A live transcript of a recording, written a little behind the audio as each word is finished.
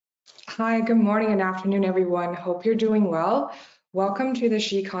Hi, good morning and afternoon, everyone. Hope you're doing well. Welcome to the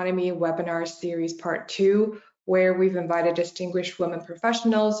She Economy webinar series part 2, where we've invited distinguished women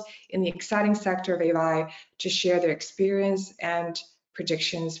professionals in the exciting sector of AI to share their experience and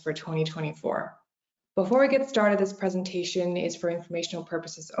predictions for 2024. Before we get started, this presentation is for informational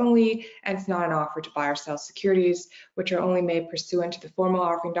purposes only, and it's not an offer to buy or sell securities, which are only made pursuant to the formal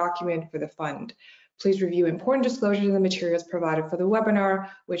offering document for the fund. Please review important disclosures in the materials provided for the webinar,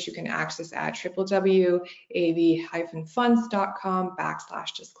 which you can access at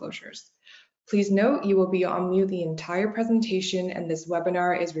www.av-funds.com/disclosures. Please note you will be on mute the entire presentation, and this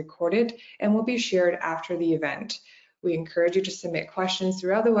webinar is recorded and will be shared after the event. We encourage you to submit questions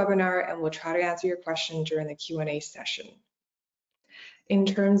throughout the webinar, and we'll try to answer your question during the Q&A session. In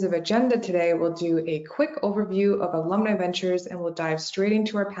terms of agenda today, we'll do a quick overview of Alumni Ventures and we'll dive straight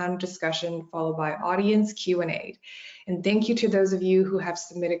into our panel discussion followed by audience Q&A. And thank you to those of you who have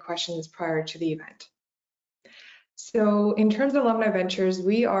submitted questions prior to the event. So in terms of Alumni Ventures,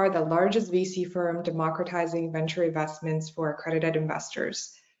 we are the largest VC firm democratizing venture investments for accredited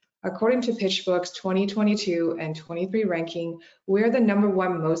investors. According to PitchBook's 2022 and 23 ranking, we're the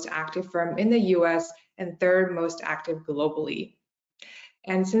 #1 most active firm in the US and 3rd most active globally.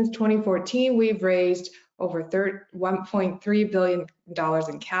 And since 2014, we've raised over $1.3 billion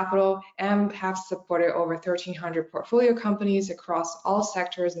in capital and have supported over 1,300 portfolio companies across all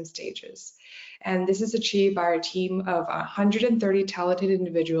sectors and stages. And this is achieved by our team of 130 talented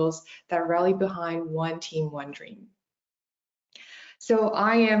individuals that rally behind one team, one dream. So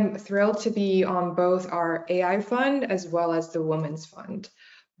I am thrilled to be on both our AI fund as well as the Women's Fund.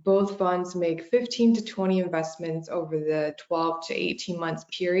 Both funds make 15 to 20 investments over the 12 to 18 months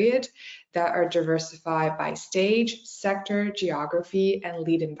period that are diversified by stage, sector, geography, and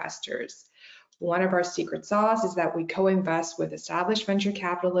lead investors. One of our secret sauce is that we co-invest with established venture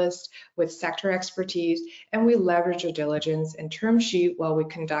capitalists with sector expertise, and we leverage our diligence and term sheet while we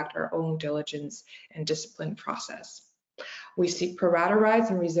conduct our own diligence and discipline process. We seek pro rata rights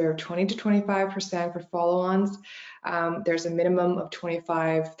and reserve 20 to 25% for follow-ons. There's a minimum of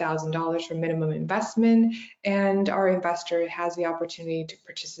 $25,000 for minimum investment, and our investor has the opportunity to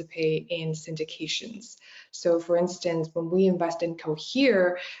participate in syndications. So for instance, when we invest in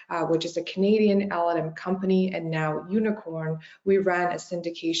Cohere, which is a Canadian LLM company and now unicorn, we ran a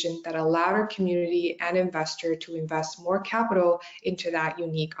syndication that allowed our community and investor to invest more capital into that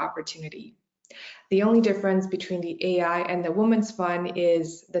unique opportunity. The only difference between the AI and the Women's Fund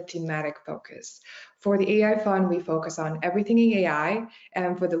is the thematic focus. For the AI fund, we focus on everything in AI,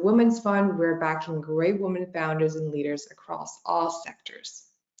 and for the Women's Fund, we're backing great women founders and leaders across all sectors.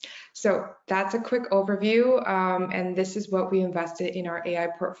 So that's a quick overview, and this is what we invested in our AI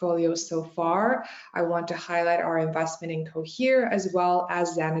portfolio so far. I want to highlight our investment in Cohere as well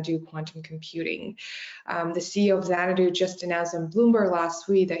as Xanadu Quantum Computing. The CEO of Xanadu just announced on Bloomberg last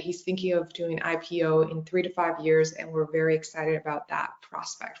week that he's thinking of doing an IPO in 3 to 5 years, and we're very excited about that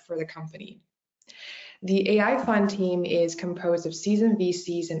prospect for the company. The AI fund team is composed of seasoned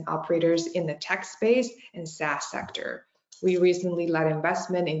VCs and operators in the tech space and SaaS sector. We recently led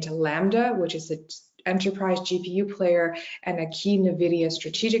investment into Lambda, which is an enterprise GPU player and a key NVIDIA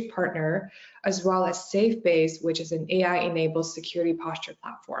strategic partner, as well as SafeBase, which is an AI-enabled security posture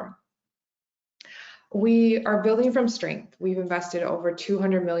platform. We are building from strength. We've invested over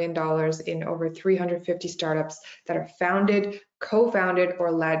 $200 million in over 350 startups that are founded, co-founded,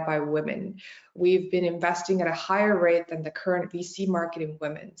 or led by women. We've been investing at a higher rate than the current VC market in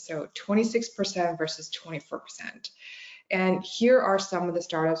women, so 26% versus 24%. And here are some of the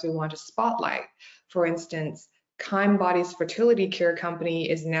startups we want to spotlight. For instance, Kind Body's fertility care company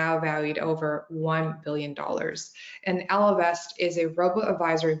is now valued over $1 billion. And Elevest is a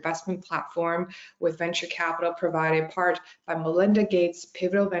robo-advisor investment platform with venture capital provided part by Melinda Gates,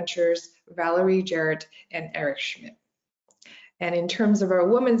 Pivotal Ventures, Valerie Jarrett, and Eric Schmidt. And in terms of our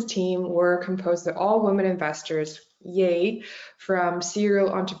women's team, we're composed of all women investors, yay, from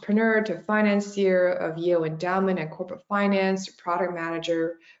serial entrepreneur to financier of Yale Endowment and corporate finance to product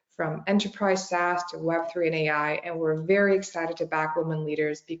manager, from enterprise SaaS to Web3 and AI, and we're very excited to back women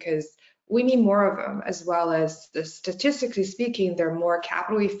leaders because we need more of them, as well as statistically speaking, they're more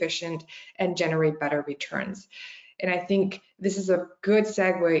capital efficient and generate better returns. And I think this is a good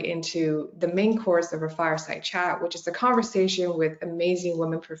segue into the main course of our fireside chat, which is the conversation with amazing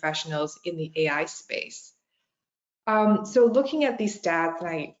women professionals in the AI space. So looking at these stats, and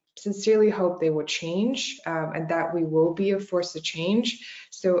I sincerely hope they will change and that we will be a force to change.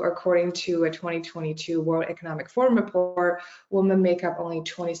 So according to a 2022 World Economic Forum report, women make up only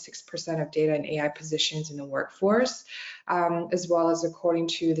 26% of data and AI positions in the workforce, as well as according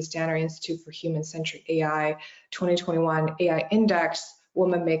to the Standard Institute for Human-Centric AI 2021 AI Index,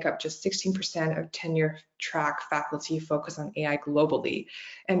 women make up just 16% of tenure track faculty focused on AI globally.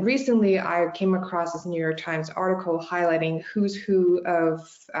 And recently, I came across this New York Times article highlighting who's who of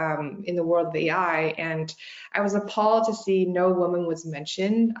in the world of AI, and I was appalled to see no woman was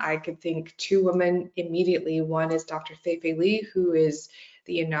mentioned. I could think two women immediately. One is Dr. Fei-Fei Li, who is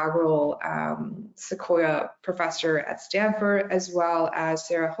the inaugural Sequoia professor at Stanford, as well as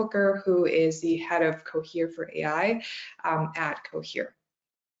Sarah Hooker, who is the head of Cohere for AI at Cohere.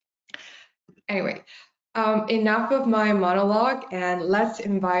 Anyway, enough of my monologue, and let's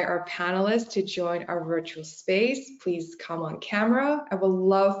invite our panelists to join our virtual space. Please come on camera. I would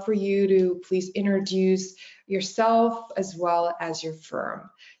love for you to please introduce yourself as well as your firm.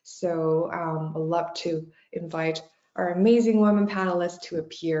 So I'd love to invite our amazing women panelists to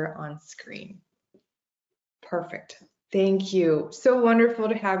appear on screen. Perfect. Thank you. So wonderful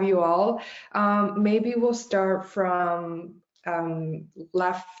to have you all. Maybe we'll start from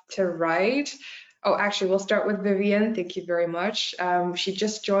left to right. Oh, actually, we'll start with Vivian. Thank you very much. She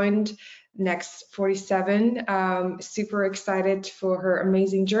just joined Next 47. Super excited for her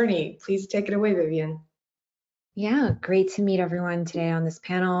amazing journey. Please take it away, Vivian. Yeah, great to meet everyone today on this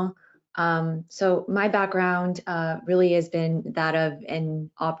panel. So my background really has been that of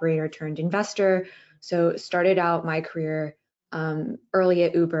an operator turned investor. So started out my career early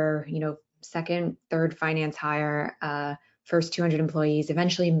at Uber, second, third finance hire, first 200 employees,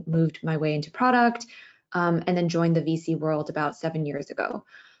 eventually moved my way into product, and then joined the VC world about 7 years ago.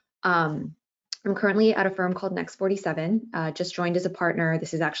 I'm currently at a firm called Next 47, just joined as a partner.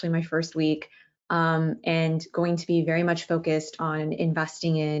 This is actually my first week, and going to be very much focused on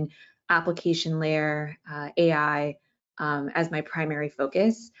investing in application layer, AI, as my primary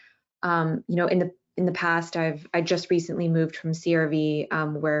focus. In the past, I just recently moved from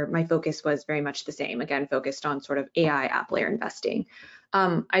CRV, where my focus was very much the same, again, focused on sort of AI app layer investing.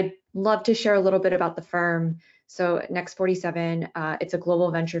 I'd love to share a little bit about the firm. So Next 47, it's a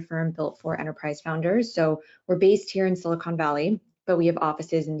global venture firm built for enterprise founders. So we're based here in Silicon Valley, but we have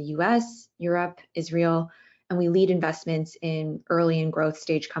offices in the US, Europe, Israel, and we lead investments in early and growth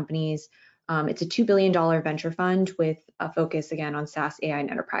stage companies. It's a $2 billion venture fund with a focus, again, on SaaS, AI, and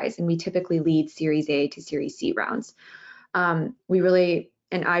enterprise. And we typically lead Series A to Series C rounds. We really,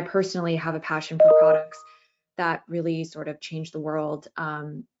 and I personally have a passion for products that really sort of change the world.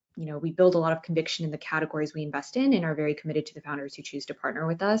 We build a lot of conviction in the categories we invest in and are very committed to the founders who choose to partner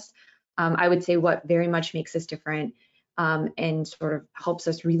with us. I would say what very much makes us different and sort of helps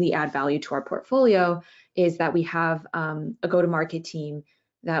us really add value to our portfolio is that we have a go-to-market team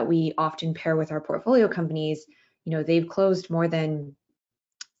that we often pair with our portfolio companies. They've closed more than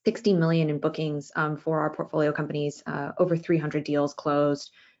 60 million in bookings for our portfolio companies, over 300 deals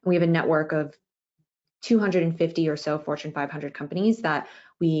closed. We have a network of 250 or so Fortune 500 companies that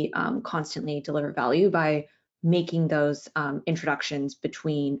we constantly deliver value by making those introductions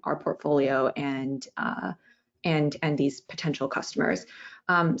between our portfolio and these potential customers.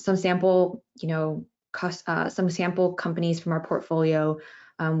 Some sample companies from our portfolio.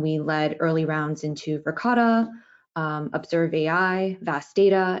 We led early rounds into Verkada, Observe AI, Vast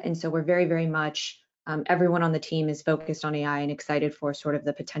Data, and so we're very, very much, everyone on the team is focused on AI and excited for sort of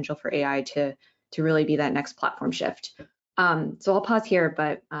the potential for AI to really be that next platform shift. So I'll pause here,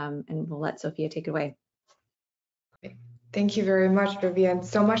 but and we'll let Sophia take it away. Thank you very much, Vivian.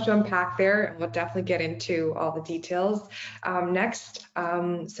 So much to unpack there, and we'll definitely get into all the details. Next,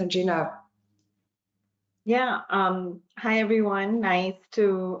 Sanjina. Yeah, hi everyone. Nice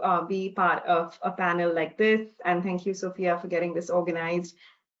to be part of a panel like this, and thank you, Sophia, for getting this organized.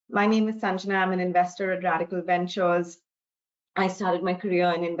 My name is Sanjana. I'm an investor at Radical Ventures. I started my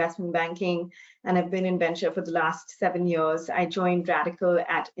career in investment banking, and I've been in venture for the last 7 years. I joined Radical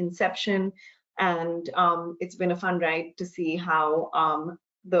at inception, and it's been a fun ride to see how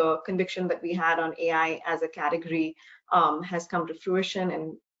the conviction that we had on AI as a category has come to fruition.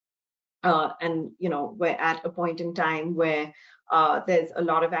 And we're at a point in time where there's a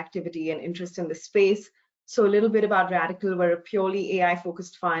lot of activity and interest in the space. So a little bit about Radical. We're a purely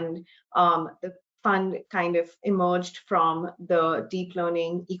AI-focused fund. The fund kind of emerged from the deep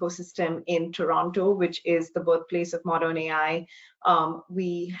learning ecosystem in Toronto, which is the birthplace of modern AI.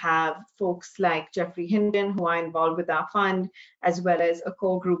 We have folks like Jeffrey Hinton, who are involved with our fund, as well as a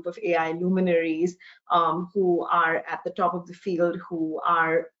core group of AI luminaries who are at the top of the field, who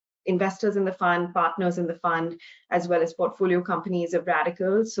are investors in the fund, partners in the fund, as well as portfolio companies of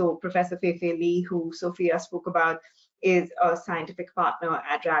Radical. So Professor Feifei Li, who Sophia spoke about, is a scientific partner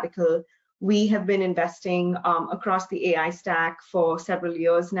at Radical. We have been investing across the AI stack for several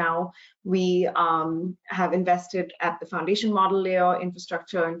years now. We have invested at the foundation model layer,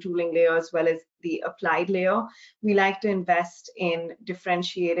 infrastructure and tooling layer, as well as the applied layer. We like to invest in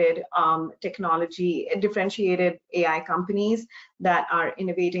differentiated technology, differentiated AI companies that are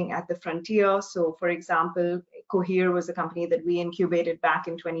innovating at the frontier. So for example, Cohere was a company that we incubated back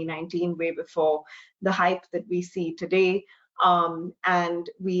in 2019, way before the hype that we see today. And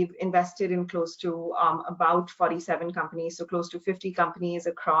we've invested in close to about 47 companies, so close to 50 companies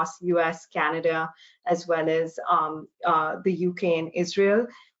across US, Canada, as well as the UK and Israel.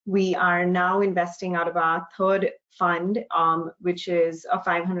 We are now investing out of our third fund, which is a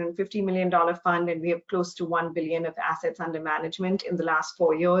 $550 million fund, and we have close to 1 billion of assets under management in the last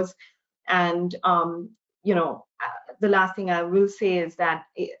 4 years. And you know, the last thing I will say is that,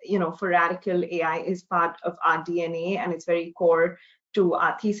 you know, for Radical, AI is part of our DNA and it's very core to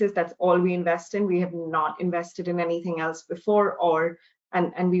our thesis. That's all we invest in. We have not invested in anything else before,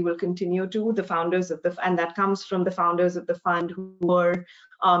 and we will continue to. The founders of the, and that comes from the founders of the fund who were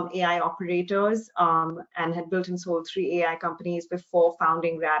AI operators and had built and sold 3 AI companies before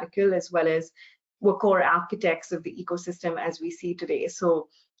founding Radical, as well as were core architects of the ecosystem as we see today. So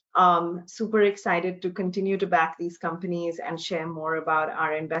super excited to continue to back these companies and share more about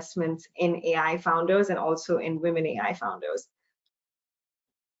our investments in AI founders and also in women AI founders.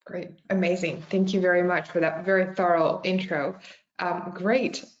 Great, amazing. Thank you very much for that very thorough intro.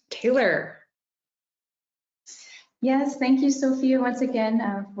 Great, Taylor. Yes, thank you, Sophia, once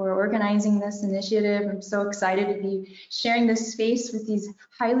again for organizing this initiative. I'm so excited to be sharing this space with these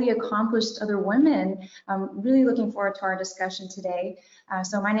highly accomplished other women. I'm really looking forward to our discussion today.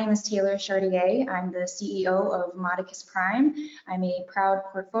 So my name is Taylor Chartier. I'm the CEO of Modicus Prime. I'm a proud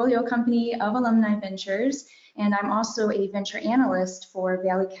portfolio company of Alumni Ventures, and I'm also a venture analyst for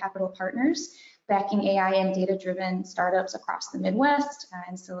Valley Capital Partners, backing AI and data-driven startups across the Midwest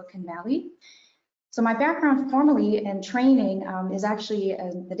and Silicon Valley. So my background formally and training is actually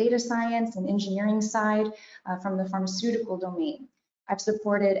the data science and engineering side from the pharmaceutical domain. I've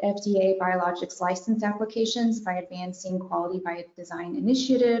supported FDA biologics license applications by advancing quality by design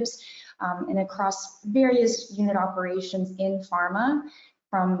initiatives and across various unit operations in pharma,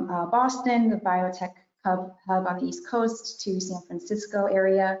 from Boston, the biotech hub on the East Coast, to San Francisco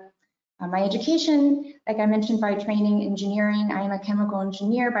area. My education, like I mentioned, by training, engineering. I am a chemical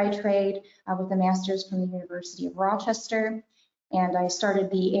engineer by trade with a master's from the University of Rochester. And I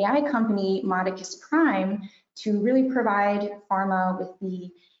started the AI company Modicus Prime to really provide pharma with the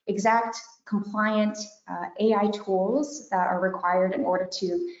exact compliant AI tools that are required in order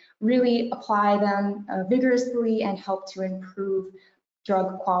to really apply them vigorously and help to improve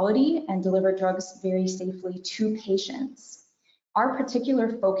drug quality and deliver drugs very safely to patients. Our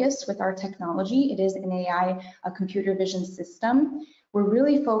particular focus with our technology, it is an AI, a computer vision system. We're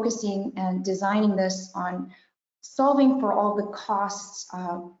really focusing and designing this on solving for all the costs,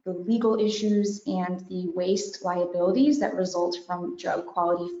 the legal issues, and the waste liabilities that result from drug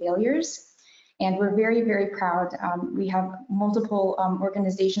quality failures. And we're very, very proud. We have multiple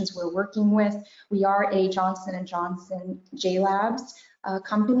organizations we're working with. We are a Johnson & Johnson JLabs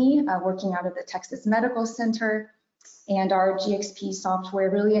company working out of the Texas Medical Center. And our GXP software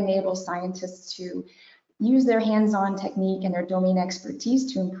really enables scientists to use their hands-on technique and their domain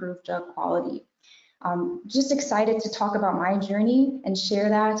expertise to improve drug quality. Just excited to talk about my journey and share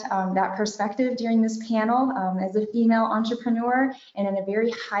that perspective during this panel as a female entrepreneur and in a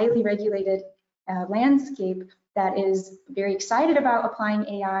very highly regulated landscape that is very excited about applying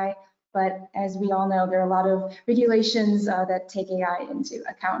AI. But as we all know, there are a lot of regulations that take AI into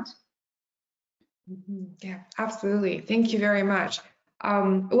account. Yeah, absolutely. Thank you very much.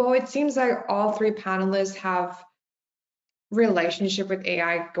 Well, it seems like all 3 panelists have relationship with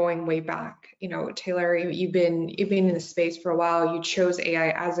AI going way back. You know, Taylor, you've been in the space for a while. You chose AI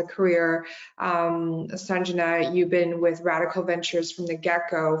as a career. Sanjana, you've been with Radical Ventures from the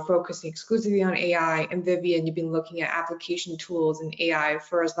get-go, focusing exclusively on AI. And Vivian, you've been looking at application tools and AI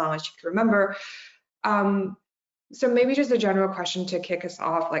for as long as you can remember. So maybe just a general question to kick us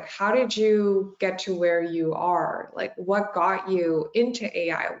off, like, how did you get to where you are? Like, what got you into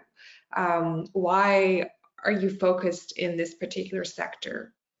AI? Why are you focused in this particular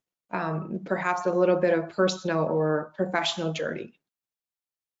sector? Perhaps a little bit of personal or professional journey.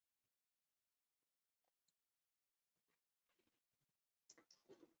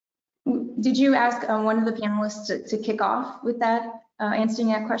 Did you ask one of the panelists to kick off with that answering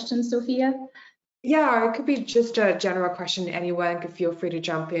that question, Sophia? Yeah, it could be just a general question. Anyone could feel free to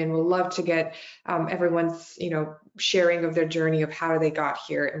jump in. We'll love to get everyone's, sharing of their journey of how they got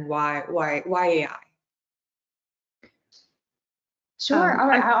here and why AI. Sure. All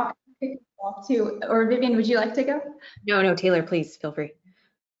right. I'll kick it off too. Or Vivian, would you like to go? No, Taylor, please feel free.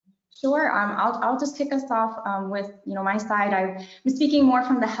 Sure. I'll just kick us off with my side. I'm speaking more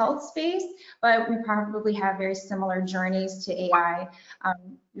from the health space, but we probably have very similar journeys to AI.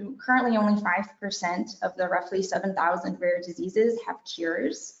 Currently, only 5% of the roughly 7,000 rare diseases have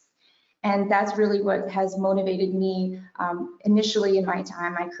cures. And that's really what has motivated me initially in my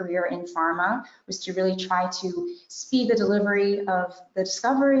career in pharma, was to really try to speed the delivery of the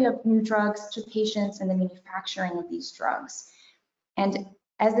discovery of new drugs to patients and the manufacturing of these drugs. And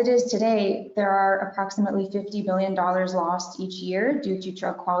as it is today, there are approximately $50 billion lost each year due to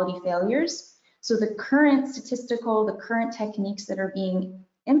drug quality failures. So the current techniques that are being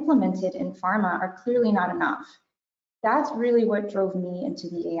implemented in pharma are clearly not enough. That's really what drove me into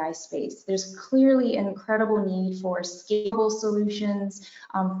the AI space. There's clearly an incredible need for scalable solutions,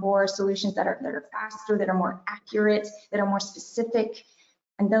 for solutions that are faster, that are more accurate, that are more specific.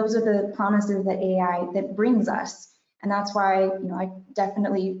 And those are the promises that AI that brings us. And that's why I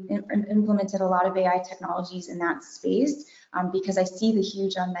definitely implemented a lot of AI technologies in that space, because I see the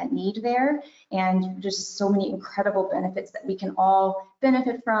huge unmet need there, and just so many incredible benefits that we can all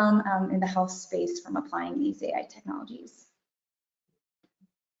benefit from in the health space from applying these AI technologies.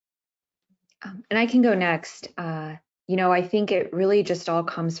 And I can go next. I think it really just all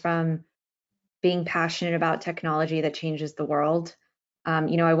comes from being passionate about technology that changes the world.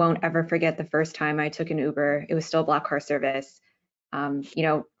 I won't ever forget the first time I took an Uber. It was still a block car service.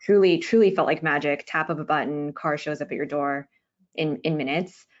 Truly felt like magic. Tap of a button, car shows up at your door in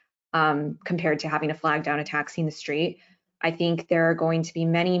minutes, compared to having to flag down a taxi in the street. I think there are going to be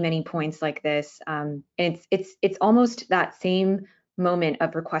many points like this. It's almost that same moment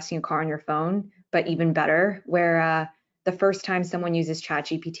of requesting a car on your phone, but even better, where the first time someone uses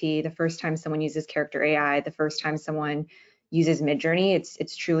ChatGPT, the first time someone uses character AI, the first time someone uses Midjourney,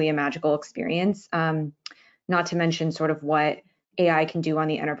 it's truly a magical experience. Not to mention sort of what AI can do on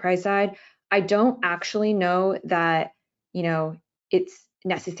the enterprise side. I don't actually know that, it's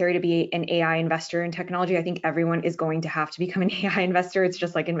necessary to be an AI investor in technology. I think everyone is going to have to become an AI investor. It's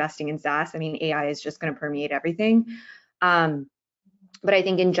just like investing in SaaS. I mean, AI is just going to permeate everything. But I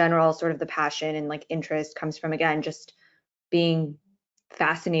think in general, sort of the passion and like interest comes from, again, just being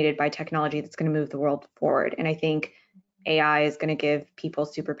fascinated by technology that's going to move the world forward. And I think AI is going to give people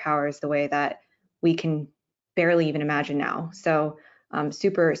superpowers the way that we can barely even imagine now. So I'm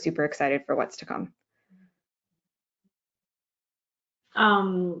super excited for what's to come.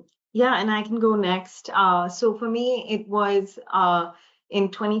 Yeah, and I can go next. So for me, it was in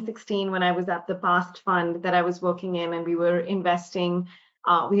 2016 when I was at the past fund that I was working in, and we were investing.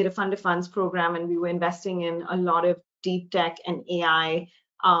 We had a fund of funds program, and we were investing in a lot of deep tech and AI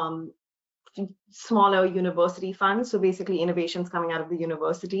smaller university funds. So basically innovations coming out of the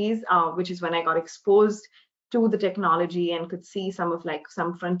universities, which is when I got exposed to the technology and could see some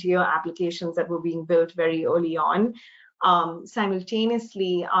frontier applications that were being built very early on.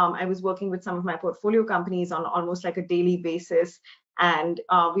 Simultaneously, I was working with some of my portfolio companies on almost like a daily basis, and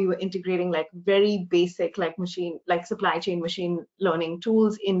we were integrating like very basic supply chain machine learning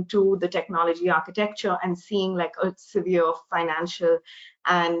tools into the technology architecture and seeing like a severe financial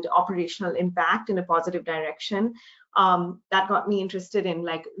and operational impact in a positive direction. That got me interested in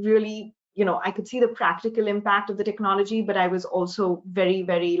like really, I could see the practical impact of the technology, but I was also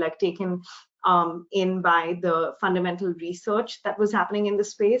very like taken in by the fundamental research that was happening in the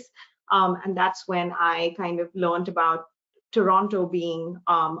space. And that's when I kind of learned about Toronto being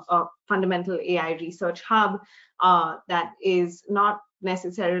a fundamental AI research hub that is not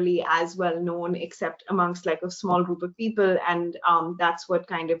necessarily as well known except amongst like a small group of people. And that's what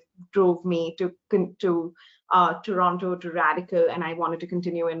kind of drove me to Toronto, to Radical, and I wanted to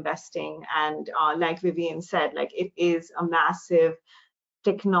continue investing. And like Vivian said, like it is a massive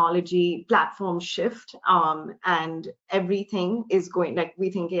technology platform shift, and everything is going, like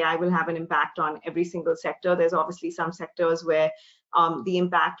we think AI will have an impact on every single sector. There's obviously some sectors where the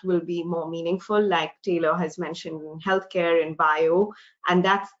impact will be more meaningful, like Taylor has mentioned, in healthcare and bio, and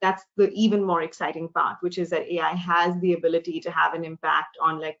that's the even more exciting part, which is that AI has the ability to have an impact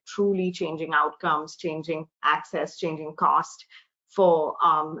on like truly changing outcomes, changing access, changing cost for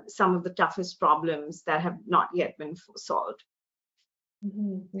some of the toughest problems that have not yet been solved.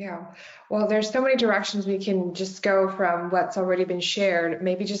 Yeah, well, there's so many directions we can just go from what's already been shared.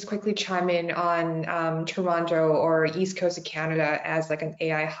 Maybe just quickly chime in on Toronto or East Coast of Canada as like an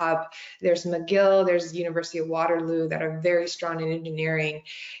AI hub. There's McGill, there's University of Waterloo that are very strong in engineering.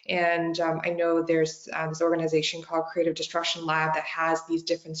 And I know there's this organization called Creative Destruction Lab that has these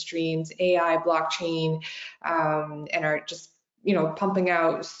different streams, AI, blockchain, and are just pumping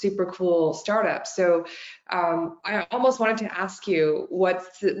out super cool startups. So I almost wanted to ask you, what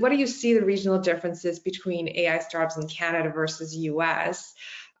do you see the regional differences between AI startups in Canada versus US?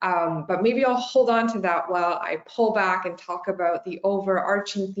 But maybe I'll hold on to that while I pull back and talk about the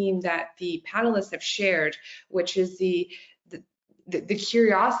overarching theme that the panelists have shared, which is the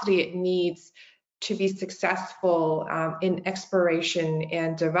curiosity it needs to be successful in exploration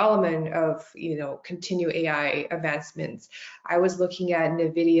and development of continued AI advancements. I was looking at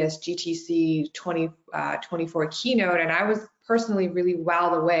NVIDIA's GTC 2024 keynote, and I was personally really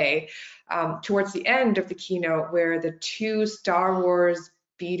wowed away towards the end of the keynote where the 2 Star Wars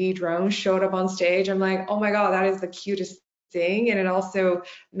BD drones showed up on stage. I'm like, oh my God, that is the cutest thing. And it also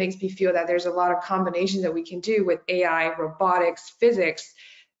makes me feel that there's a lot of combinations that we can do with AI, robotics, physics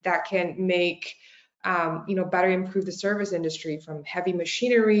that can make better improve the service industry, from heavy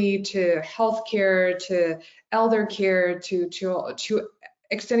machinery to healthcare to elder care to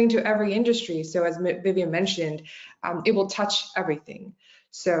extending to every industry. So as Vivian mentioned, it will touch everything.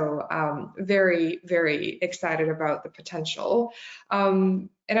 So very, very excited about the potential. And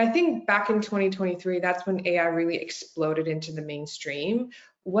I think back in 2023, that's when AI really exploded into the mainstream.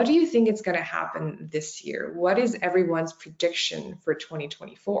 What do you think is going to happen this year? What is everyone's prediction for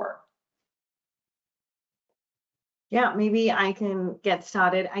 2024? Yeah, maybe I can get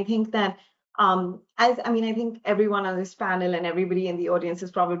started. I think that I think everyone on this panel and everybody in the audience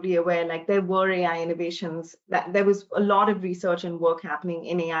is probably aware, like there were AI innovations, that there was a lot of research and work happening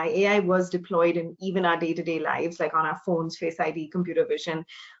in AI. AI was deployed in even our day-to-day lives, like on our phones, Face ID, computer vision,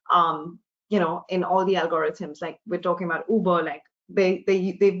 in all the algorithms. Like we're talking about Uber, like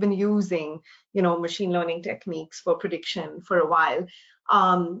they've been using, machine learning techniques for prediction for a while.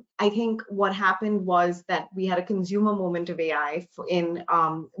 I think what happened was that we had a consumer moment of AI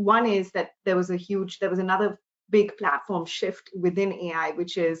one is that there was another big platform shift within AI,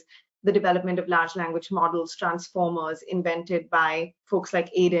 which is the development of large language models, transformers, invented by folks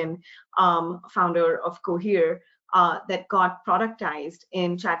like Aiden, founder of Cohere, that got productized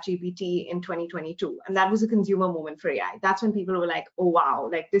in ChatGPT in 2022. And that was a consumer moment for AI. That's when people were like, oh, wow,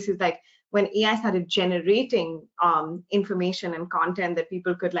 like this is like when AI started generating information and content that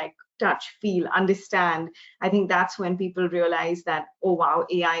people could like touch, feel, understand. I think that's when people realized that, oh, wow,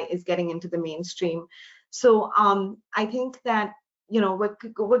 AI is getting into the mainstream. So I think that,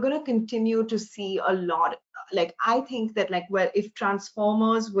 we're going to continue to see a lot. Like, I think that like, well, if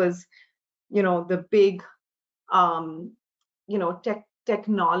Transformers was, the big,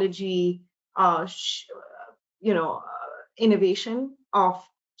 technology, innovation of,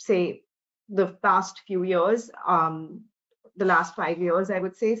 say, the past few years, the last 5 years, I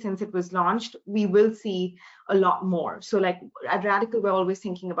would say, since it was launched, we will see a lot more. So like at Radical, we're always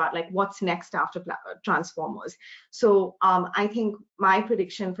thinking about like what's next after Transformers. So I think my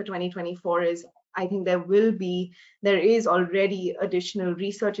prediction for 2024 is, I think there is already additional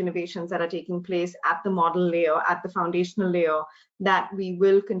research innovations that are taking place at the model layer, at the foundational layer, that we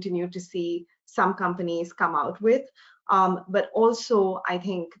will continue to see some companies come out with. But also, I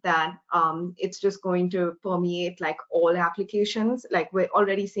think that it's just going to permeate like all applications. Like we're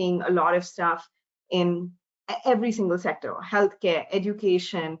already seeing a lot of stuff in every single sector: healthcare,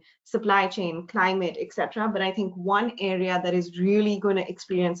 education, supply chain, climate, etc. But I think one area that is really going to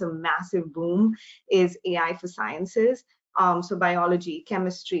experience a massive boom is AI for sciences. So biology,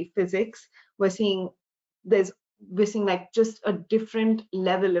 chemistry, physics. We're seeing like just a different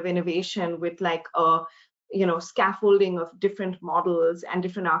level of innovation with like a scaffolding of different models and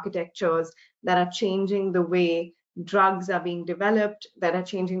different architectures that are changing the way drugs are being developed, that are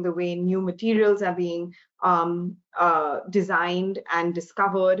changing the way new materials are being designed and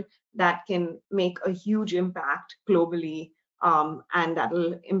discovered, that can make a huge impact globally, and that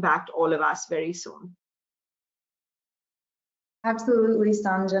will impact all of us very soon. Absolutely,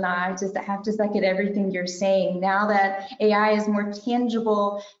 Sanjana. I have to second everything you're saying. Now that AI is more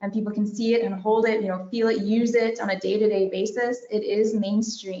tangible and people can see it and hold it, feel it, use it on a day-to-day basis, it is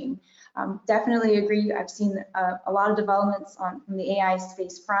mainstream. Definitely agree. I've seen a lot of developments from the AI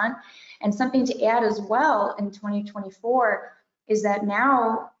space front. And something to add as well in 2024 is that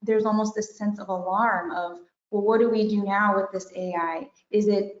now there's almost this sense of alarm of, well, what do we do now with this AI? Is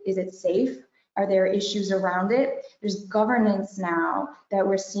it safe? Are there issues around it? There's governance now that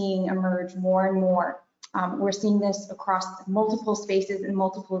we're seeing emerge more and more. We're seeing this across multiple spaces in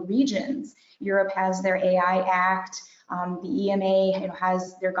multiple regions. Europe has their AI Act. The EMA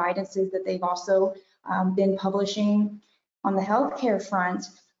has their guidances that they've also been publishing. On the healthcare front,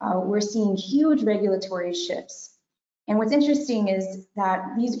 we're seeing huge regulatory shifts. And what's interesting is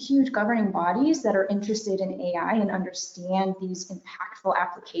that these huge governing bodies that are interested in AI and understand these impactful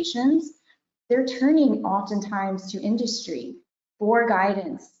applications, they're turning oftentimes to industry for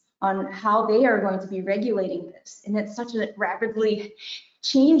guidance on how they are going to be regulating this. And it's such a rapidly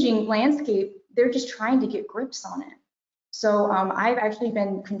changing landscape, they're just trying to get grips on it. So I've actually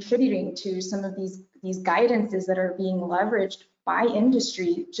been contributing to some of these guidances that are being leveraged by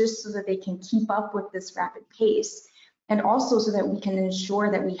industry just so that they can keep up with this rapid pace. And also so that we can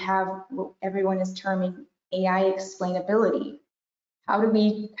ensure that we have what everyone is terming AI explainability. How do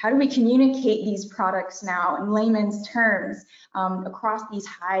we communicate these products now in layman's terms across these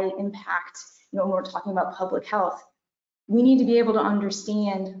high impact, when we're talking about public health? We need to be able to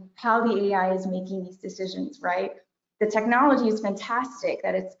understand how the AI is making these decisions, right? The technology is fantastic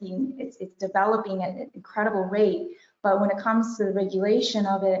that it's developing at an incredible rate, but when it comes to the regulation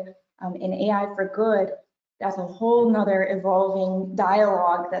of it in AI for good, that's a whole nother evolving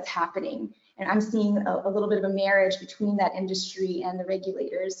dialogue that's happening. And I'm seeing a little bit of a marriage between that industry and the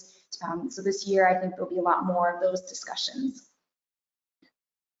regulators. So this year, I think there'll be a lot more of those discussions.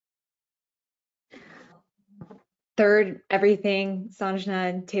 Third, everything Sanjna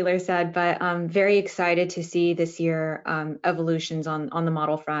and Taylor said, but I'm very excited to see this year evolutions on the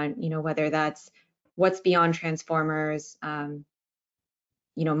model front, whether that's what's beyond transformers, Mamba,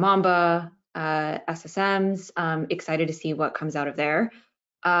 SSMs, excited to see what comes out of there.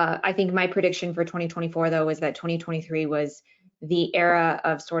 I think my prediction for 2024, though, is that 2023 was the era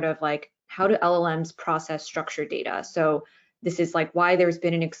of sort of like, how do LLMs process structured data? So this is like why there's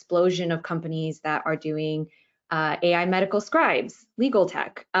been an explosion of companies that are doing AI medical scribes, legal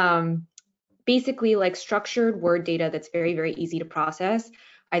tech, basically like structured word data that's very, very easy to process.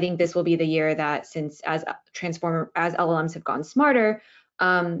 I think this will be the year that, since as LLMs have gotten smarter,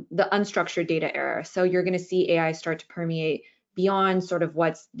 the unstructured data era. So you're going to see AI start to permeate beyond sort of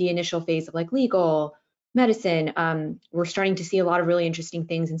what's the initial phase of like legal, medicine. We're starting to see a lot of really interesting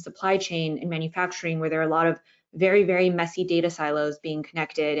things in supply chain and manufacturing, where there are a lot of very, very messy data silos being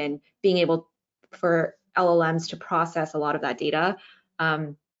connected and being able for LLMs to process a lot of that data.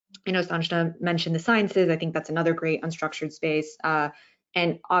 I know Sanjna mentioned the sciences. I think that's another great unstructured space.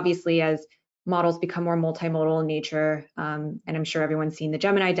 And obviously, as models become more multimodal in nature, and I'm sure everyone's seen the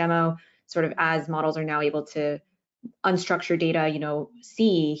Gemini demo, sort of as models are now able to unstructured data,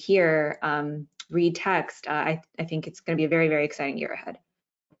 see, hear, read text, I think it's going to be a very, very exciting year ahead.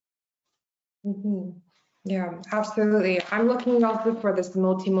 Mm-hmm. Yeah, absolutely. I'm looking also for this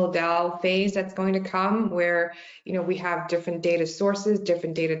multimodal phase that's going to come where, we have different data sources,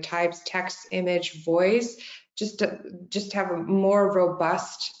 different data types, text, image, voice, just to have a more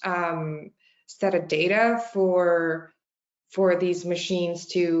robust set of data for these machines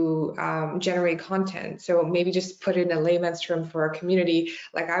to generate content. So maybe just put it in a layman's term for our community.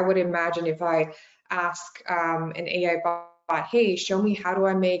 Like I would imagine if I ask an AI bot, hey, show me how do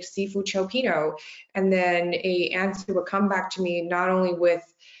I make seafood cioppino, and then a answer will come back to me not only with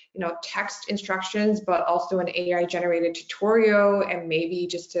text instructions, but also an AI generated tutorial, and maybe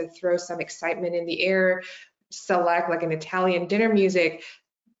just to throw some excitement in the air, select like an Italian dinner music.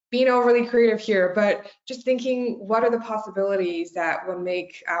 Being overly creative here, but just thinking what are the possibilities that will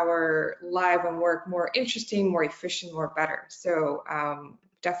make our life and work more interesting, more efficient, more better. So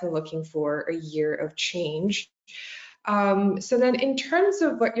definitely looking for a year of change. So then in terms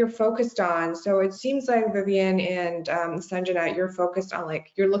of what you're focused on, so it seems like Vivian and Sanjna, you're focused on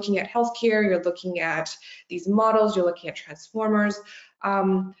you're looking at healthcare, you're looking at these models, you're looking at transformers.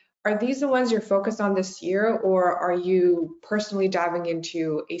 Are these the ones you're focused on this year, or are you personally diving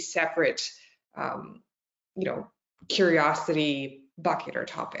into a separate, curiosity bucket or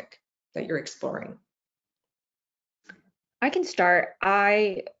topic that you're exploring? I can start.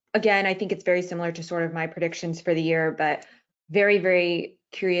 Again, I think it's very similar to sort of my predictions for the year, but very, very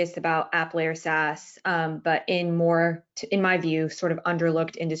curious about app layer SaaS, but in my view, sort of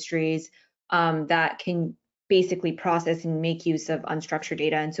underlooked industries that can basically process and make use of unstructured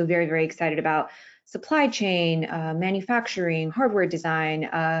data. And so very, very excited about supply chain, manufacturing, hardware design,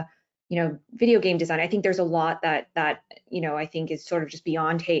 video game design. I think there's a lot that I think is sort of just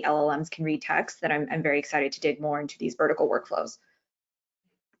beyond, hey, LLMs can read text, that I'm very excited to dig more into these vertical workflows.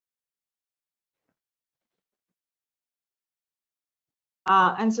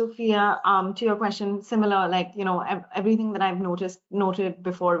 And Sophia, to your question, similar, like, everything that I've noted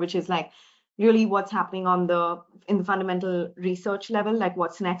before, which is like really what's happening in the fundamental research level, like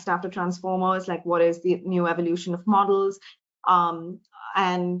what's next after transformers, like what is the new evolution of models,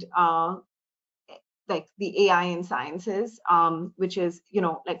 and like the AI in sciences, which is,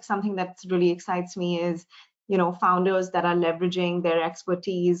 like something that's really excites me is, founders that are leveraging their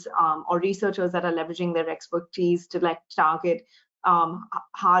expertise, or researchers that are leveraging their expertise to like target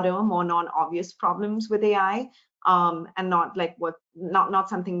harder, more non-obvious problems with AI, and not like not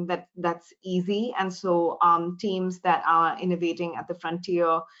something that's easy. And so teams that are innovating at the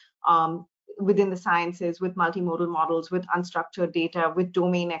frontier, within the sciences, with multimodal models, with unstructured data, with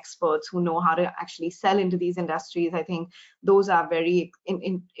domain experts who know how to actually sell into these industries. I think those are very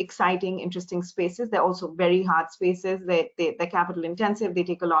exciting, interesting spaces. They're also very hard spaces. They're capital intensive. They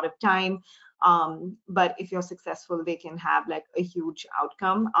take a lot of time. But if you're successful, they can have like a huge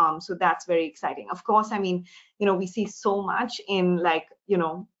outcome. So that's very exciting. Of course, I mean, we see so much in like,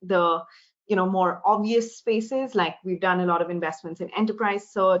 the more obvious spaces. Like we've done a lot of investments in enterprise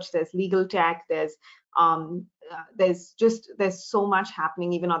search, there's legal tech, there's so much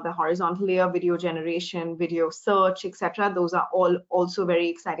happening even on the horizontal layer, video generation, video search, etc. Those are all also very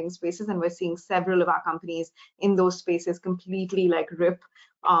exciting spaces, and we're seeing several of our companies in those spaces completely like rip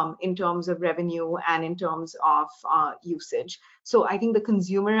in terms of revenue and in terms of usage. So I think the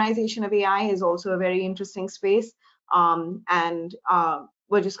consumerization of AI is also a very interesting space, and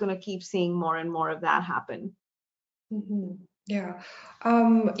we're just going to keep seeing more and more of that happen. Mm-hmm. Yeah.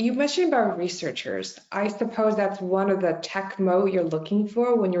 You mentioned about researchers. I suppose that's one of the tech moat you're looking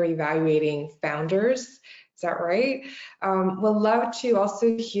for when you're evaluating founders. Is that right? We'd love to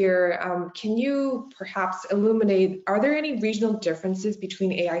also hear, can you perhaps illuminate, are there any regional differences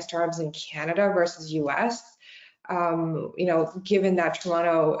between AI startups in Canada versus US? Given that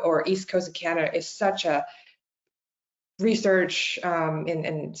Toronto or East Coast of Canada is such a research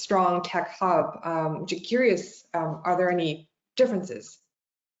and strong tech hub. Just curious, are there any differences?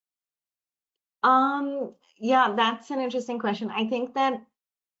 Yeah, that's an interesting question. I think that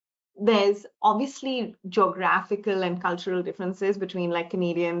there's obviously geographical and cultural differences between like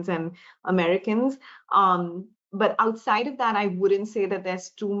Canadians and Americans. But outside of that, I wouldn't say that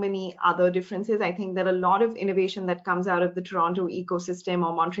there's too many other differences. I think that a lot of innovation that comes out of the Toronto ecosystem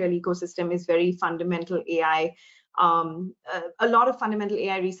or Montreal ecosystem is very fundamental AI. A lot of fundamental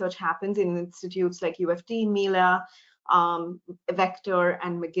AI research happens in institutes like UFT, Mila, Vector,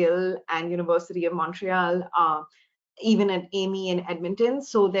 and McGill, and University of Montreal, even at Amy in Edmonton.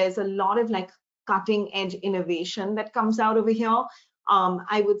 So there's a lot of like cutting edge innovation that comes out over here.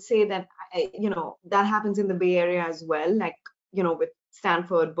 I would say that, that happens in the Bay Area as well, like, with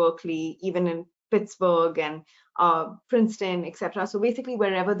Stanford, Berkeley, even in Pittsburgh and Princeton, etc. So basically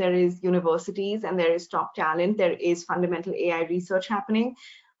wherever there is universities and there is top talent, there is fundamental AI research happening.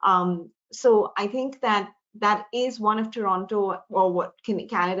 So I think that is one of Toronto, or what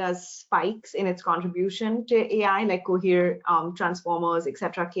Canada's spikes in its contribution to AI, like Cohere, Transformers,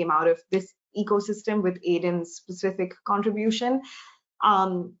 etc., came out of this ecosystem with Aiden's specific contribution.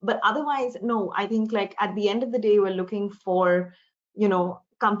 But otherwise, no, I think like at the end of the day, we're looking for,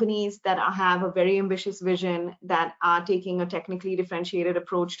 companies that have a very ambitious vision, that are taking a technically differentiated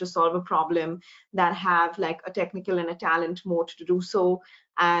approach to solve a problem, that have like a technical and a talent moat to do so,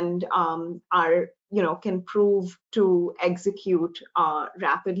 and are, can prove to execute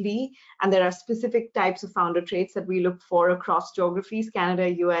rapidly. And there are specific types of founder traits that we look for across geographies: Canada,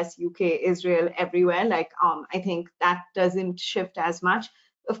 US, UK, Israel, everywhere. Like, I think that doesn't shift as much.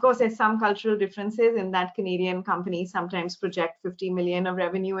 Of course, there's some cultural differences in that Canadian companies sometimes project 50 million of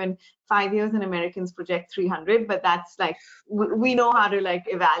revenue in 5 years and Americans project 300, but that's like, we know how to like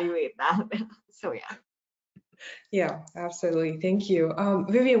evaluate that. So yeah. Yeah, absolutely. Thank you.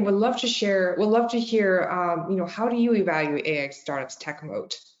 Vivian, would love to hear, how do you evaluate AI startups tech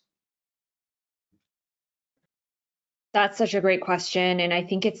moat? That's such a great question. And I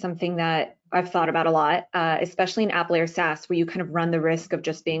think it's something that I've thought about a lot, especially in app layer SaaS, where you kind of run the risk of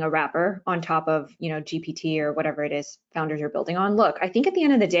just being a wrapper on top of, GPT or whatever it is founders are building on. Look, I think at the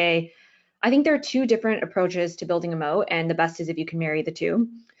end of the day, I think there are two different approaches to building a moat, and the best is if you can marry the two.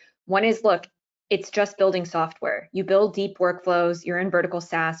 One is, look, it's just building software. You build deep workflows, you're in vertical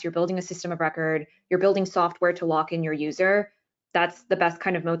SaaS, you're building a system of record, you're building software to lock in your user. That's the best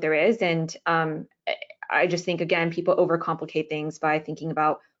kind of moat there is. And I just think, again, people overcomplicate things by thinking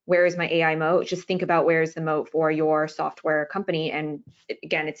about where is my AI moat. Just think about where is the moat for your software company. And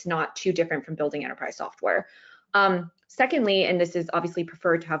again, it's not too different from building enterprise software. Secondly, and this is obviously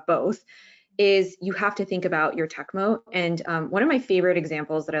preferred to have both, is you have to think about your tech moat. And one of my favorite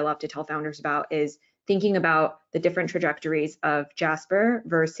examples that I love to tell founders about is thinking about the different trajectories of Jasper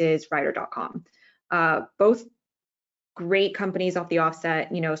versus Writer.com. Both great companies off the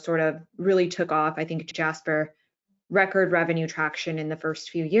offset, sort of really took off. I think Jasper, record revenue traction in the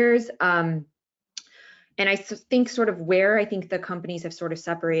first few years. And I think sort of where I think the companies have sort of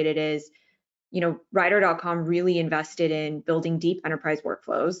separated is, Writer.com really invested in building deep enterprise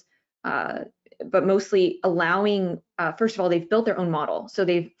workflows, but mostly allowing, first of all, they've built their own model. So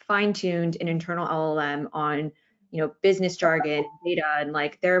they've fine-tuned an internal LLM on, business jargon, data, and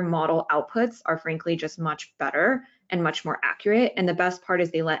like their model outputs are frankly just much better and much more accurate. And the best part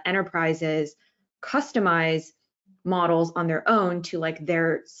is they let enterprises customize models on their own to like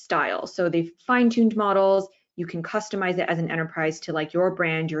their style. So they've fine-tuned models. You can customize it as an enterprise to like your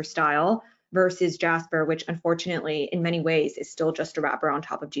brand, your style, versus Jasper, which unfortunately in many ways is still just a wrapper on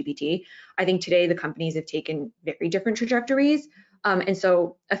top of GPT. I think today the companies have taken very different trajectories. And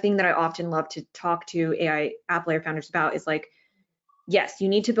so a thing that I often love to talk to AI app layer founders about is like, yes, you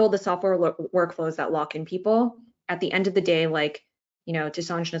need to build the software workflows that lock in people. At the end of the day, like, to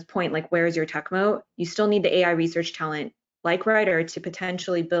Sanjana's point, like, where is your tech moat? You still need the AI research talent like Writer to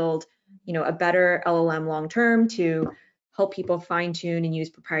potentially build, a better LLM long-term to help people fine tune and use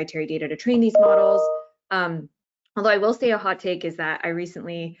proprietary data to train these models. Although I will say a hot take is that I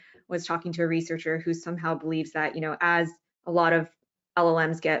recently was talking to a researcher who somehow believes that, as a lot of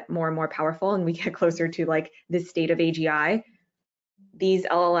LLMs get more and more powerful and we get closer to like this state of AGI, these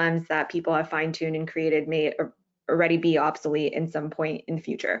LLMs that people have fine tuned and created may already be obsolete in some point in the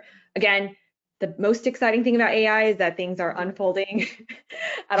future. Again, the most exciting thing about AI is that things are unfolding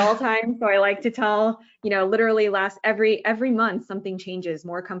at all times. So I like to tell, literally every month something changes.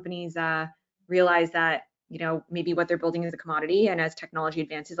 More companies realize that, maybe what they're building is a commodity, and as technology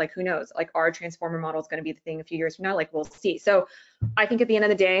advances, like who knows, like our transformer model is going to be the thing a few years from now, like we'll see. So I think at the end of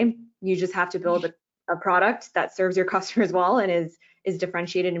the day, you just have to build a product that serves your customers well and is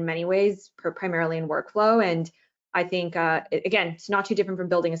differentiated in many ways, primarily in workflow. And I think, again, it's not too different from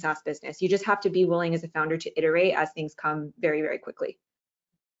building a SaaS business. You just have to be willing as a founder to iterate as things come very, very quickly.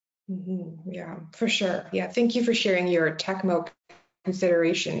 Yeah, for sure. Yeah, thank you for sharing your tech moat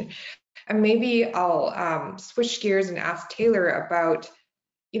consideration. And maybe I'll switch gears and ask Taylor about,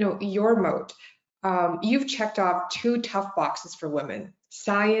 your moat. You've checked off 2 tough boxes for women,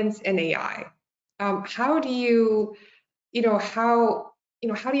 science and AI. How do you, how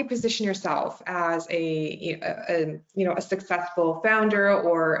do you position yourself as a successful founder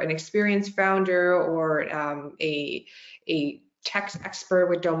or an experienced founder or a tech expert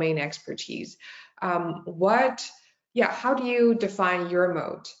with domain expertise? How do you define your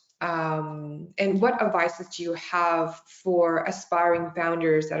moat? And what advices do you have for aspiring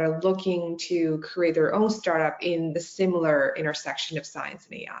founders that are looking to create their own startup in the similar intersection of science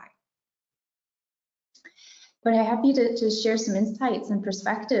and AI? But I'm happy to share some insights and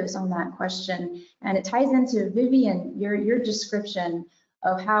perspectives on that question. And it ties into, Vivian, your description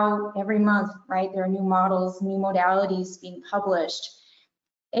of how every month, right, there are new models, new modalities being published.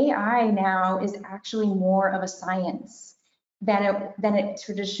 AI now is actually more of a science than it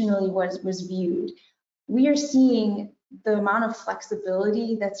traditionally was viewed. We are seeing the amount of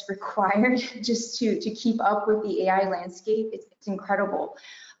flexibility that's required just to keep up with the AI landscape. It's incredible.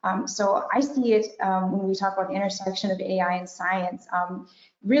 So I see it when we talk about the intersection of AI and science.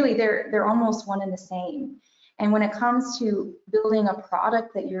 Really, they're almost one and the same. And when it comes to building a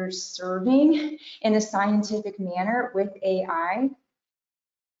product that you're serving in a scientific manner with AI,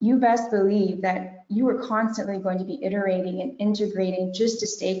 you best believe that you are constantly going to be iterating and integrating just to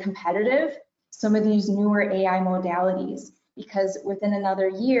stay competitive some of these newer AI modalities, because within another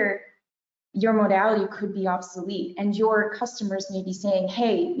year, your modality could be obsolete and your customers may be saying,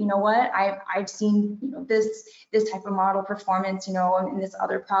 hey, you know what, I've seen this type of model performance in this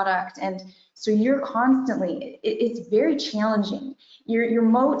other product. And so you're constantly, it's very challenging. Your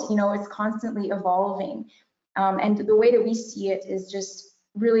moat, is constantly evolving. And the way that we see it is just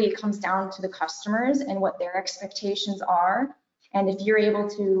really, it comes down to the customers and what their expectations are. And if you're able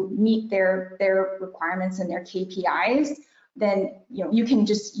to meet their requirements and their KPIs, then you can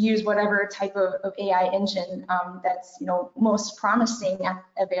just use whatever type of AI engine that's most promising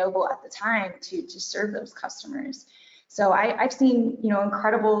available at the time to serve those customers. So I've seen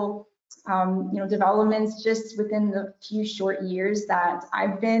incredible developments just within the few short years that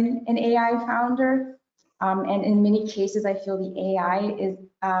I've been an AI founder. And in many cases, I feel the AI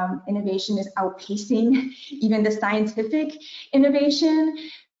innovation is outpacing even the scientific innovation.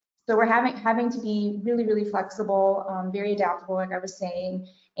 So we're having to be really, really flexible, very adaptable, like I was saying.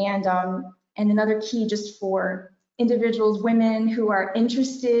 And And another key just for individuals, women who are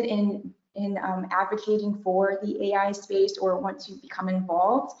interested in advocating for the AI space or want to become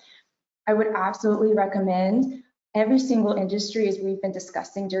involved, I would absolutely recommend every single industry, as we've been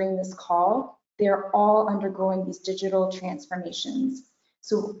discussing during this call, they're all undergoing these digital transformations.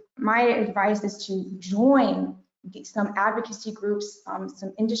 So my advice is to join some advocacy groups,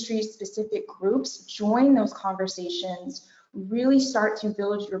 some industry-specific groups, join those conversations, really start to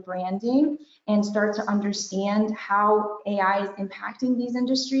build your branding and start to understand how AI is impacting these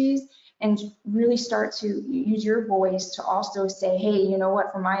industries, and really start to use your voice to also say, hey, you know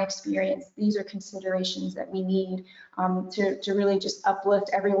what, from my experience, these are considerations that we need to really just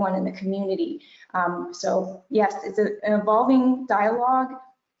uplift everyone in the community. So yes, it's an evolving dialogue.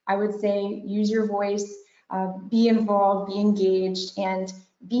 I would say use your voice, be involved, be engaged, and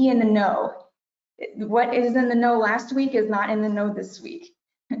be in the know. What is in the know last week is not in the know this week.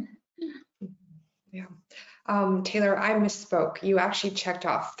 Yeah. Taylor, I misspoke. You actually checked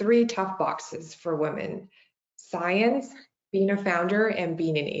off 3 tough boxes for women: science, being a founder, and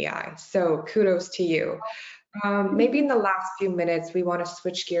being in AI. So kudos to you. Maybe in the last few minutes, we want to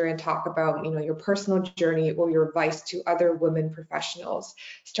switch gear and talk about, your personal journey or your advice to other women professionals.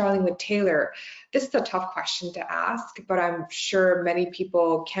 Starting with Taylor, this is a tough question to ask, but I'm sure many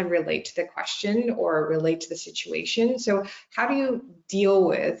people can relate to the question or relate to the situation. So how do you deal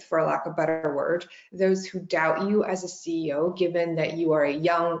with, for lack of a better word, those who doubt you as a CEO, given that you are a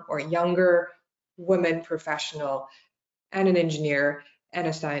young or younger woman professional and an engineer and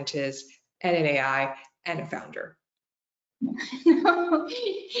a scientist and an AI and a founder?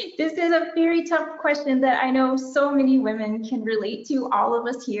 This is a very tough question that I know so many women can relate to, all of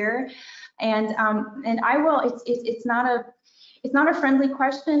us here, and I will. It's not a friendly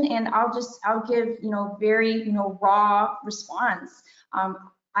question, and I'll give very raw response.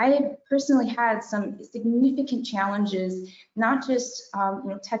 I personally had some significant challenges, not just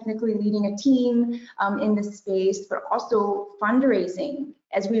technically leading a team in this space, but also fundraising.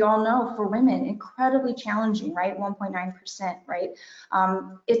 As we all know, for women, incredibly challenging, right? 1.9%, right?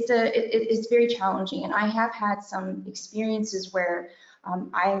 It's very challenging, and I have had some experiences where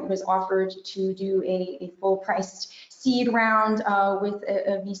I was offered to do a full-priced seed round with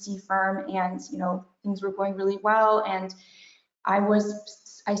a VC firm, and things were going really well, and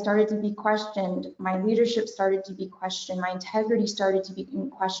I started to be questioned. My leadership started to be questioned. My integrity started to be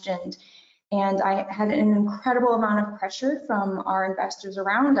questioned. And I had an incredible amount of pressure from our investors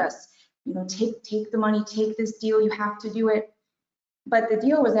around us. Take the money, take this deal, you have to do it. But the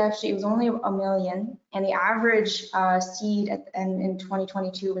deal was it was only $1 million, and the average seed in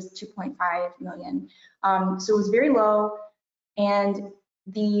 2022 was 2.5 million. So it was very low, and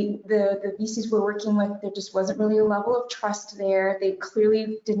the VCs we're working with, there just wasn't really a level of trust there. They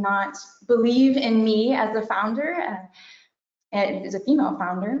clearly did not believe in me as a founder, and as a female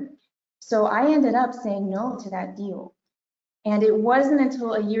founder. So I ended up saying no to that deal. And it wasn't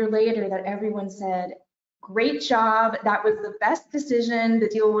until a year later that everyone said, great job, that was the best decision. The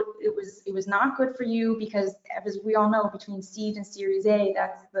deal, it was not good for you, because as we all know, between seed and Series A,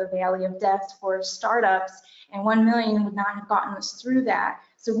 that's the valley of death for startups, and 1 million would not have gotten us through that.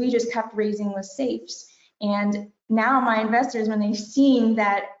 So we just kept raising the safes. And now my investors, when they've seen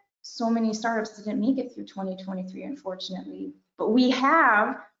that so many startups didn't make it through 2023, unfortunately, but we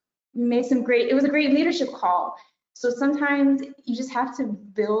made some great, it was a great leadership call. So sometimes you just have to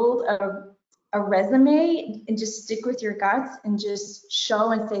build a resume and just stick with your guts and just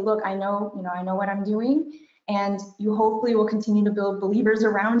show and say, look, I know what I'm doing, and you hopefully will continue to build believers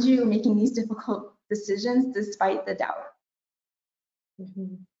around you making these difficult decisions despite the doubt.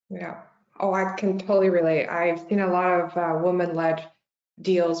 Yeah. Oh, I can totally relate. I've seen a lot of women-led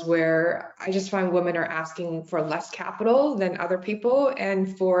deals where I just find women are asking for less capital than other people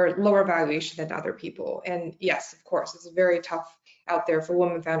and for lower valuation than other people. And yes, of course, it's very tough out there for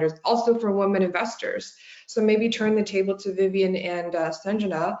women founders, also for women investors. So maybe turn the table to Vivian and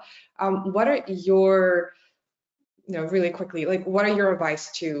Sanjana. What are your, really quickly, what are your advice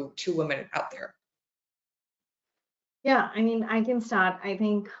to women out there? Yeah, I mean, I can start. I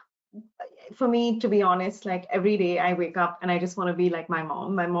think for me, to be honest, every day I wake up and I just want to be like my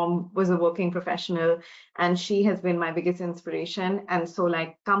mom. My mom was a working professional, and she has been my biggest inspiration. And so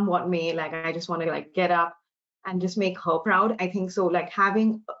come what may, I just want to get up and just make her proud. I think so,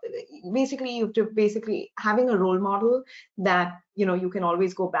 having having a role model that you can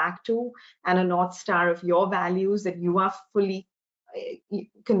always go back to, and a North Star of your values that you are fully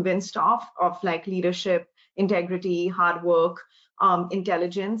convinced of leadership, integrity, hard work,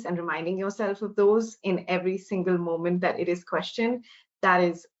 intelligence, and reminding yourself of those in every single moment that it is questioned. That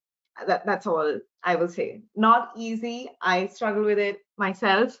is That's all I will say. Not easy. I struggle with it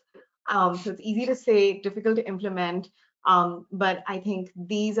myself. So it's easy to say, difficult to implement. But I think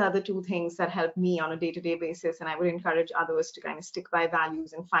these are the two things that help me on a day-to-day basis. And I would encourage others to kind of stick by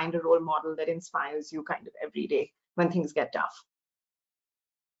values and find a role model that inspires you kind of every day when things get tough.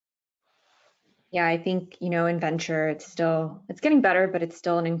 Yeah, I think, in venture, it's getting better, but it's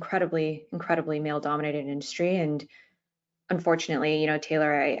still an incredibly male-dominated industry. And unfortunately,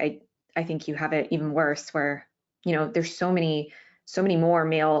 Taylor, I think you have it even worse where, there's so many more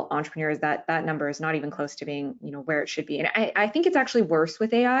male entrepreneurs that number is not even close to being, where it should be. And I think it's actually worse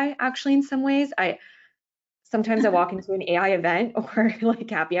with AI, actually, in some ways. Sometimes I walk into an AI event or like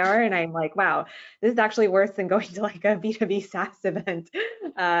happy hour and I'm like, wow, this is actually worse than going to like a B2B SaaS event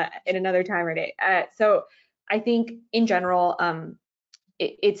in another time or day. So I think in general,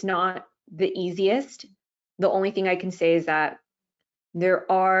 it's not the easiest. The only thing I can say is that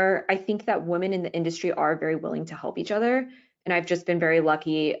I think that women in the industry are very willing to help each other. And I've just been very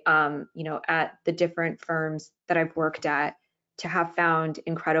lucky, at the different firms that I've worked at to have found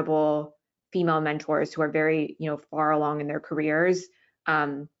incredible female mentors who are very, far along in their careers,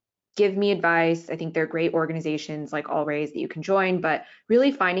 give me advice. I think they're great organizations like All Raise that you can join, but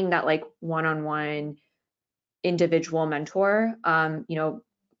really finding that like one-on-one individual mentor,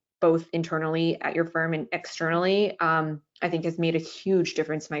 both internally at your firm and externally, I think has made a huge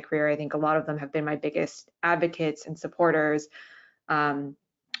difference in my career. I think a lot of them have been my biggest advocates and supporters. My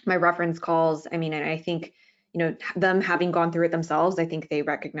reference calls, and I think, them having gone through it themselves, I think they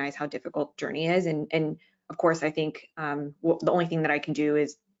recognize how difficult the journey is. And of course, I think the only thing that I can do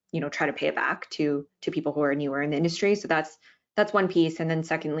is, try to pay it back to people who are newer in the industry. So that's one piece. And then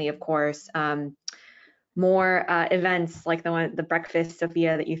secondly, of course, more events like the breakfast,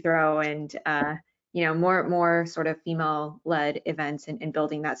 Sophia, that you throw, and more sort of female-led events and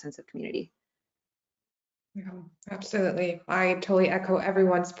building that sense of community. Yeah, absolutely. I totally echo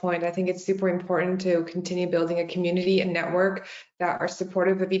everyone's point. I think it's super important to continue building a community and network that are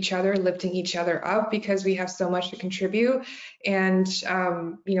supportive of each other, lifting each other up, because we have so much to contribute. And,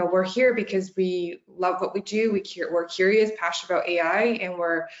 we're here because we love what we do. We're curious, passionate about AI, and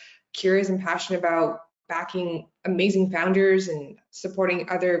we're curious and passionate about backing amazing founders and supporting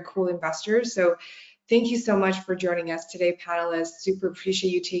other cool investors. So thank you so much for joining us today, panelists. Super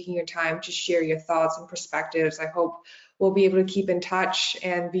appreciate you taking your time to share your thoughts and perspectives. I hope we'll be able to keep in touch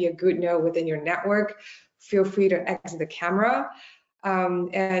and be a good note within your network. Feel free to exit the camera.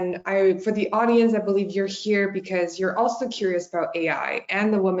 For the audience, I believe you're here because you're also curious about AI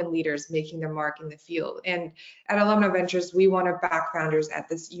and the women leaders making their mark in the field. And at Alumna Ventures, we want to back founders at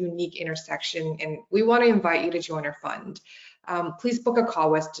this unique intersection, and we want to invite you to join our fund. Please book a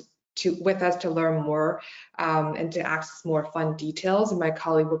call with us to learn more and to access more fund details, and my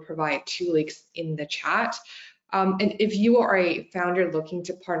colleague will provide 2 links in the chat. And if you are a founder looking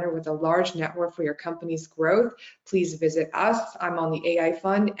to partner with a large network for your company's growth, please visit us. I'm on the AI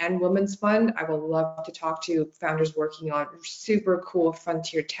Fund and Women's Fund. I would love to talk to founders working on super cool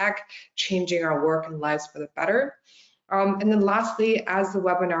frontier tech, changing our work and lives for the better. And then lastly, as the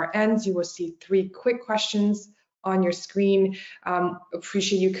webinar ends, you will see 3 quick questions on your screen.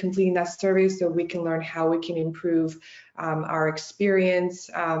 Appreciate you completing that survey so we can learn how we can improve our experience,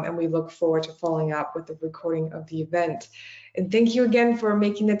 and we look forward to following up with the recording of the event. And thank you again for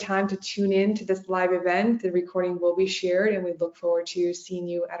making the time to tune in to this live event. The recording will be shared, and we look forward to seeing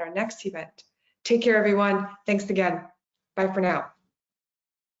you at our next event. Take care, everyone. Thanks again. Bye for now.